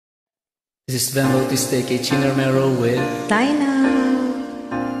This is Vhen Bautista aka Romero with Taina.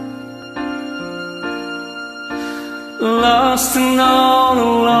 Lost and all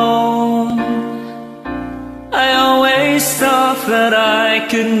alone, I always thought that I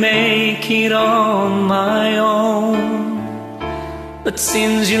could make it on my own. But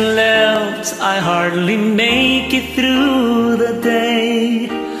since you left, I hardly make it through the day.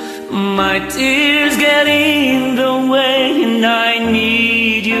 My tears get in the way, and I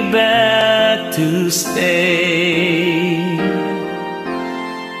need you back to stay.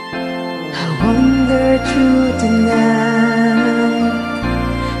 I wander through the night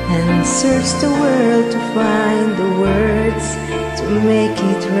and search the world to find the words to make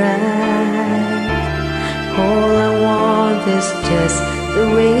it right. All I want is just the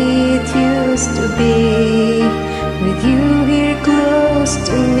way it used to be. With you here close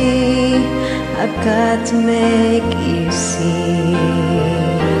to me, I've got to make you see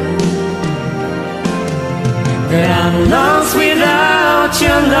that I'm lost without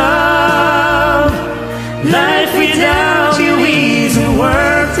your love. Life without you isn't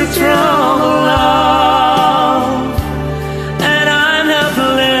worth the trouble of. And I'm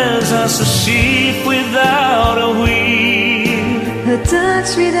helpless as a sheep without a wheel, a touch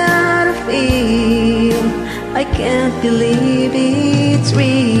without a feel. I can't believe it's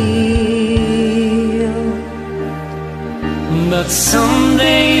real. But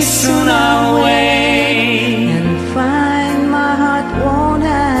someday soon I'll wait and find my heart won't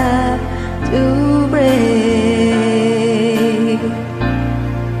have to break.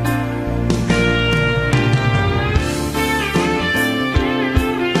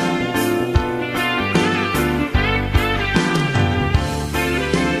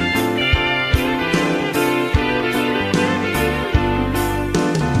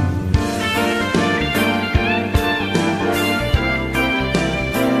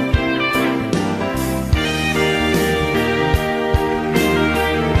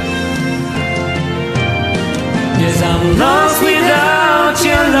 Yes, I'm lost without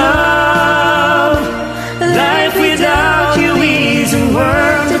your love. Life without you isn't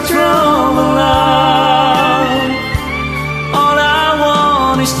worth the trouble of. All I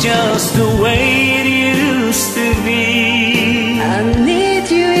want is just the way it used to be. I need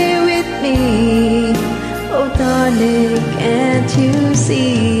you here with me. Oh darling, can't you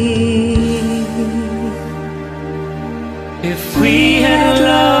see? If we had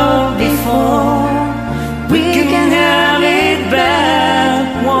love